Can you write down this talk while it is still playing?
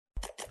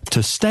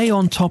To stay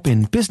on top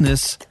in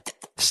business,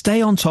 stay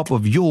on top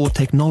of your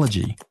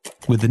technology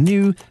with the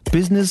new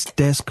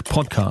BusinessDesk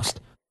podcast,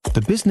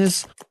 The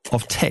Business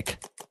of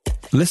Tech.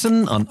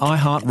 Listen on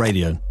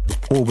iHeartRadio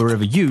or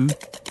wherever you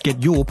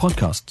get your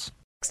podcasts.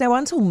 Now,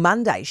 until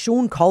Monday,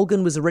 Sean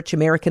Colgan was a rich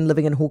American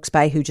living in Hawke's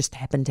Bay who just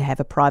happened to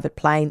have a private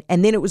plane.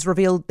 And then it was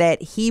revealed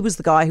that he was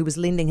the guy who was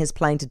lending his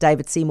plane to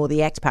David Seymour,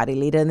 the ACT Party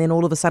leader. And then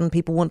all of a sudden,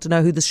 people want to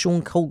know who this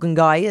Sean Colgan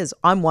guy is.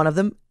 I'm one of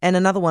them. And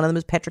another one of them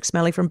is Pattrick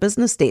Smellie from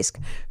BusinessDesk,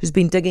 who's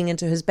been digging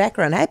into his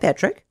background. Hey,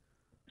 Pattrick.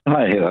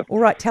 Hi, Heather. All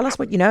right, tell us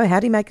what you know. How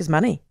did he make his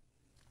money?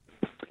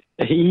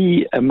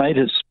 He made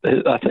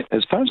I think,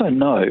 as far as I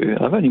know,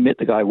 I've only met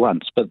the guy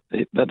once, but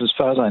as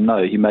far as I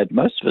know, he made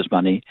most of his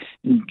money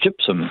in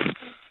gypsum,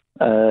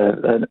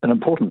 an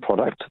important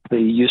product, the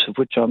use of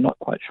which I'm not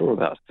quite sure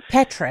about.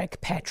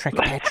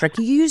 Pattrick,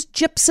 you use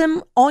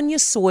gypsum on your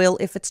soil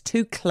if it's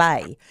too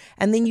clay,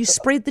 and then you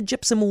spread the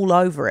gypsum all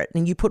over it,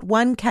 and you put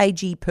 1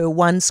 kg per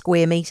 1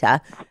 square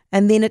metre,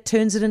 and then it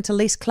turns it into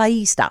less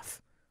clayey stuff.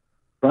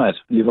 Right.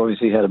 You've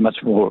obviously had a much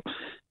more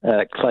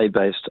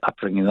clay-based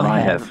upbringing than I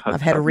have.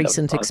 I've had a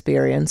recent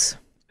experience.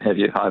 Have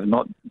you? I've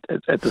not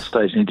at this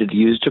stage needed to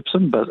use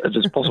gypsum, but it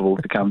is possible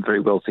to become very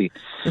wealthy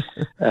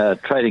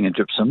trading in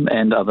gypsum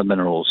and other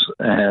minerals.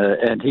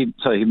 And he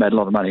made a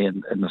lot of money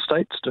in the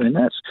States doing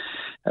that.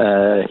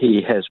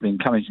 He has been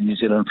coming to New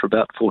Zealand for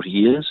about 40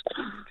 years.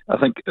 I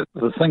think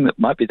the thing that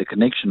might be the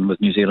connection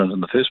with New Zealand in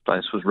the first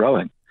place was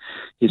rowing.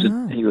 He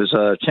was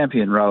a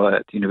champion rower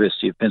at the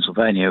University of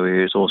Pennsylvania, where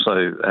he was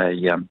also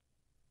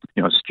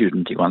a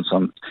student. He won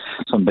some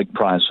big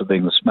prize for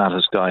being the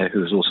smartest guy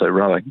who was also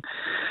rowing.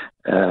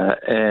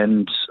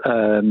 And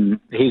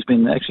he's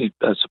been actually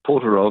a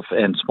supporter of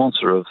and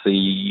sponsor of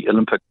the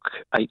Olympic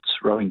 8s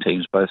rowing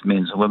teams, both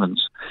men's and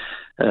women's,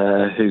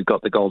 who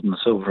got the gold and the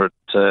silver at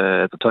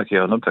the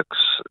Tokyo Olympics,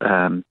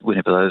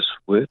 whenever those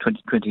were,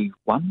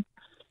 2021.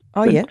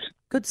 Oh, yeah.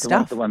 Good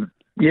stuff.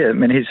 Yeah, I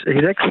mean, he's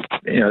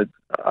actually,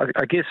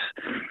 I guess,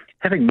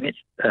 having met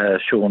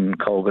Sean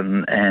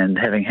Colgan and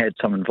having had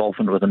some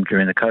involvement with him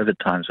during the COVID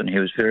times when he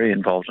was very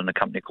involved in a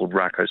company called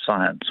Raco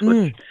Science,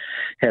 which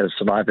had a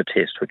saliva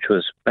test, which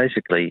was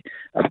basically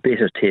a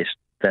better test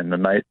than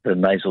the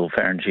nasal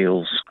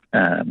pharyngeal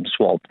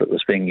swab that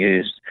was being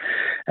used.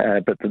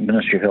 But the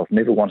Ministry of Health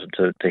never wanted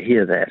to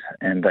hear that,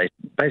 and they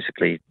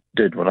basically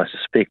did what I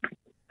suspect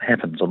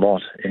happens a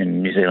lot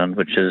in New Zealand,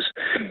 which is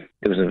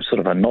it was a sort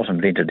of a not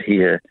invented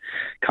here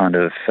kind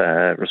of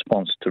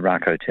response to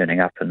Raco turning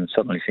up and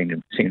suddenly seemed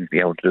to be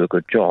able to do a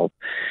good job.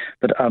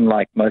 But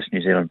unlike most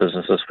New Zealand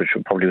businesses, which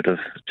probably would have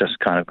just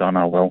kind of gone,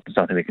 oh, well, there's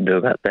nothing we can do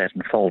about that,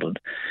 and folded,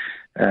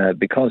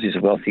 because he's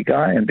a wealthy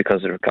guy and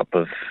because there are a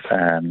couple of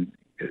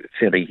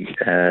fairly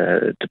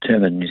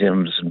determined New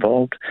Zealanders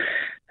involved,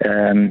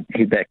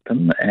 he backed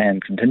them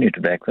and continued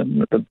to back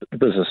them. The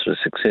business was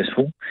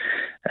successful,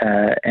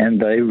 and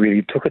they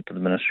really took it to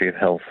the Ministry of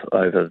Health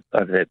over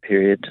that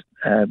period,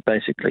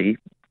 basically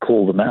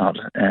called them out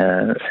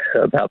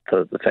about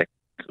the fact,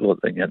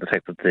 the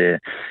fact that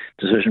their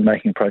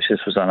decision-making process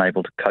was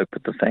unable to cope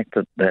with the fact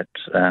that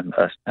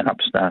an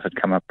upstart had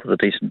come up with a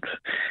decent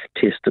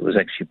test that was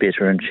actually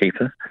better and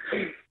cheaper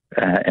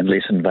and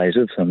less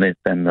invasive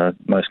than the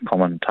most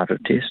common type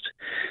of test.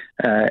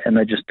 And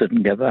they just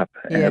didn't give up.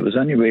 Yeah. And it was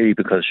only really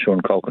because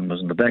Sean Colgan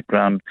was in the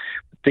background,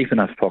 deep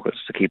enough pockets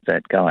to keep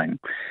that going,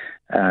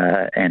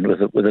 and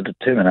with a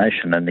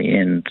determination in the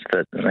end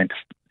that, I mean,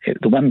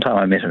 the one time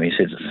I met him, he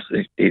said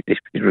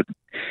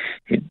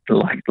he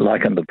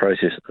likened the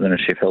process of the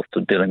Ministry of Health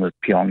to dealing with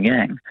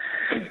Pyongyang,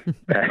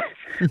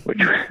 which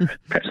was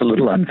perhaps a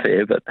little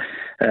unfair, but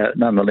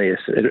nonetheless,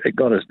 it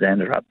got his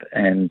dander up.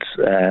 And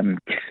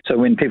so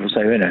when people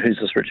say, who's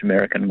this rich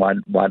American? Why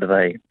do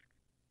they?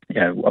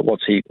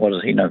 What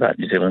does he know about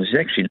New Zealand?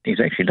 He's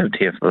actually lived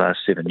here for the last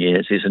 7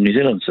 years. He's a New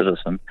Zealand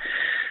citizen.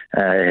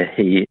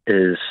 He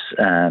is.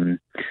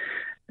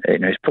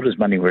 He's put his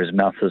money where his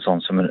mouth is on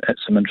some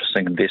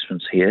interesting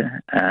investments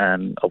here,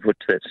 of which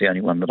that's the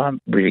only one that I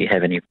really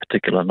have any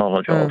particular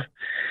knowledge of.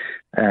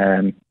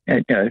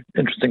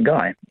 Interesting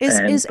guy.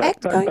 Is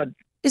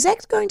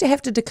ACT going to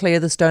have to declare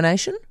this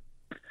donation?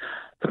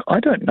 But I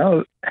don't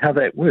know how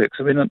that works.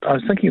 I mean, I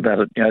was thinking about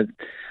it.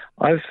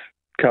 I've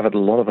covered a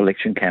lot of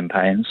election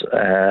campaigns.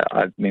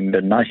 I remember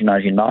in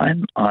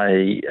 1999,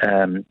 I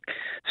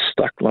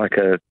stuck like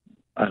a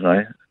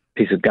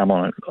piece of gum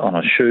on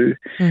a shoe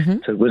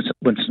to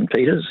Winston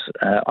Peters.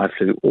 I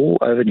flew all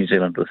over New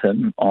Zealand with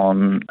him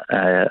on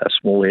a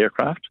small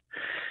aircraft,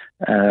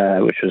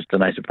 which was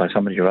donated by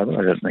somebody or other.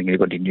 I don't think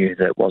anybody knew who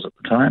that was at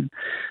the time.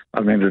 I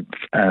remember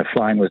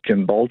flying with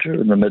Jim Bolger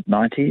in the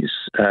mid-90s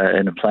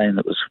in a plane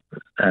that was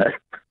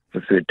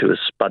referred to as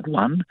Spud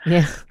 1.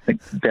 Yeah. I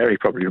think Barry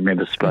probably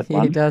remembers Spud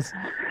 1. He does.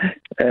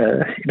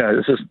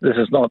 This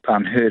is not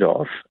unheard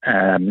of.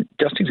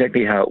 Just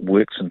exactly how it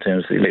works in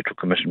terms of the Electoral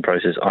Commission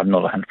process, I'm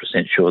not 100%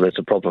 sure. That's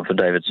a problem for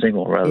David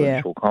Seymour rather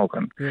than Sean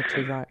Colgan. Yeah,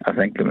 too right. I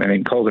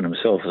mean, Colgan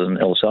himself is in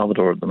El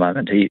Salvador at the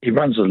moment. He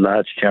runs a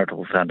large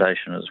charitable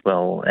foundation as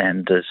well,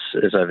 and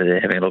is over there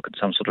having a look at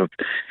some sort of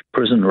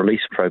prison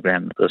release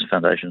program that this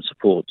foundation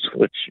supports,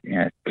 which,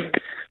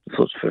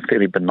 thought for a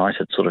fairly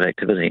benighted sort of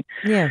activity.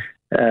 Yeah.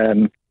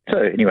 So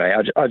anyway,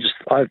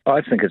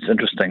 I think it's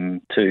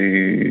interesting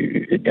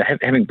to,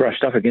 having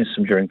brushed up against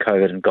him during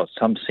COVID and got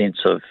some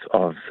sense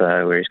of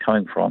where he's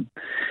coming from.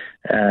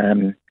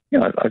 I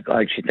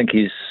actually think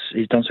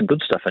he's done some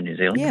good stuff in New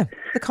Zealand. Yeah,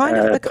 the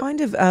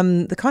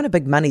kind of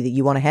big money that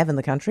you want to have in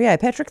the country.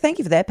 Patrick, thank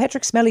you for that.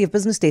 Pattrick Smellie of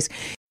Business Desk.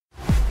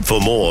 For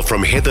more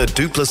from Heather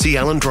Duplessis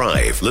Allen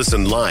Drive,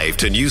 listen live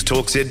to News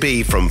Talk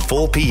ZB from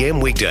 4 p.m.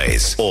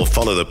 weekdays or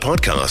follow the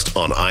podcast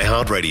on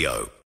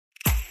iHeartRadio.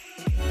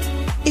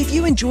 If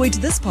you enjoyed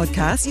this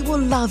podcast, you will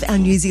love our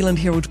New Zealand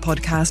Herald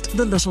podcast,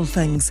 The Little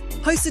Things,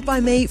 hosted by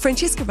me,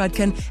 Francesca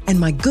Rudkin, and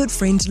my good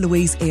friend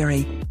Louise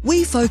Airy.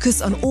 We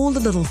focus on all the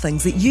little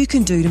things that you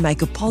can do to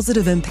make a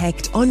positive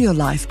impact on your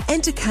life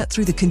and to cut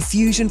through the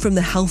confusion from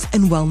the health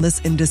and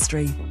wellness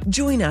industry.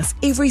 Join us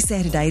every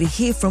Saturday to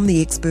hear from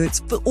the experts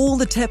for all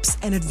the tips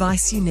and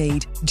advice you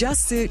need.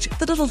 Just search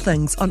The Little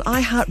Things on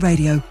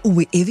iHeartRadio or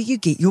wherever you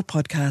get your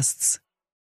podcasts.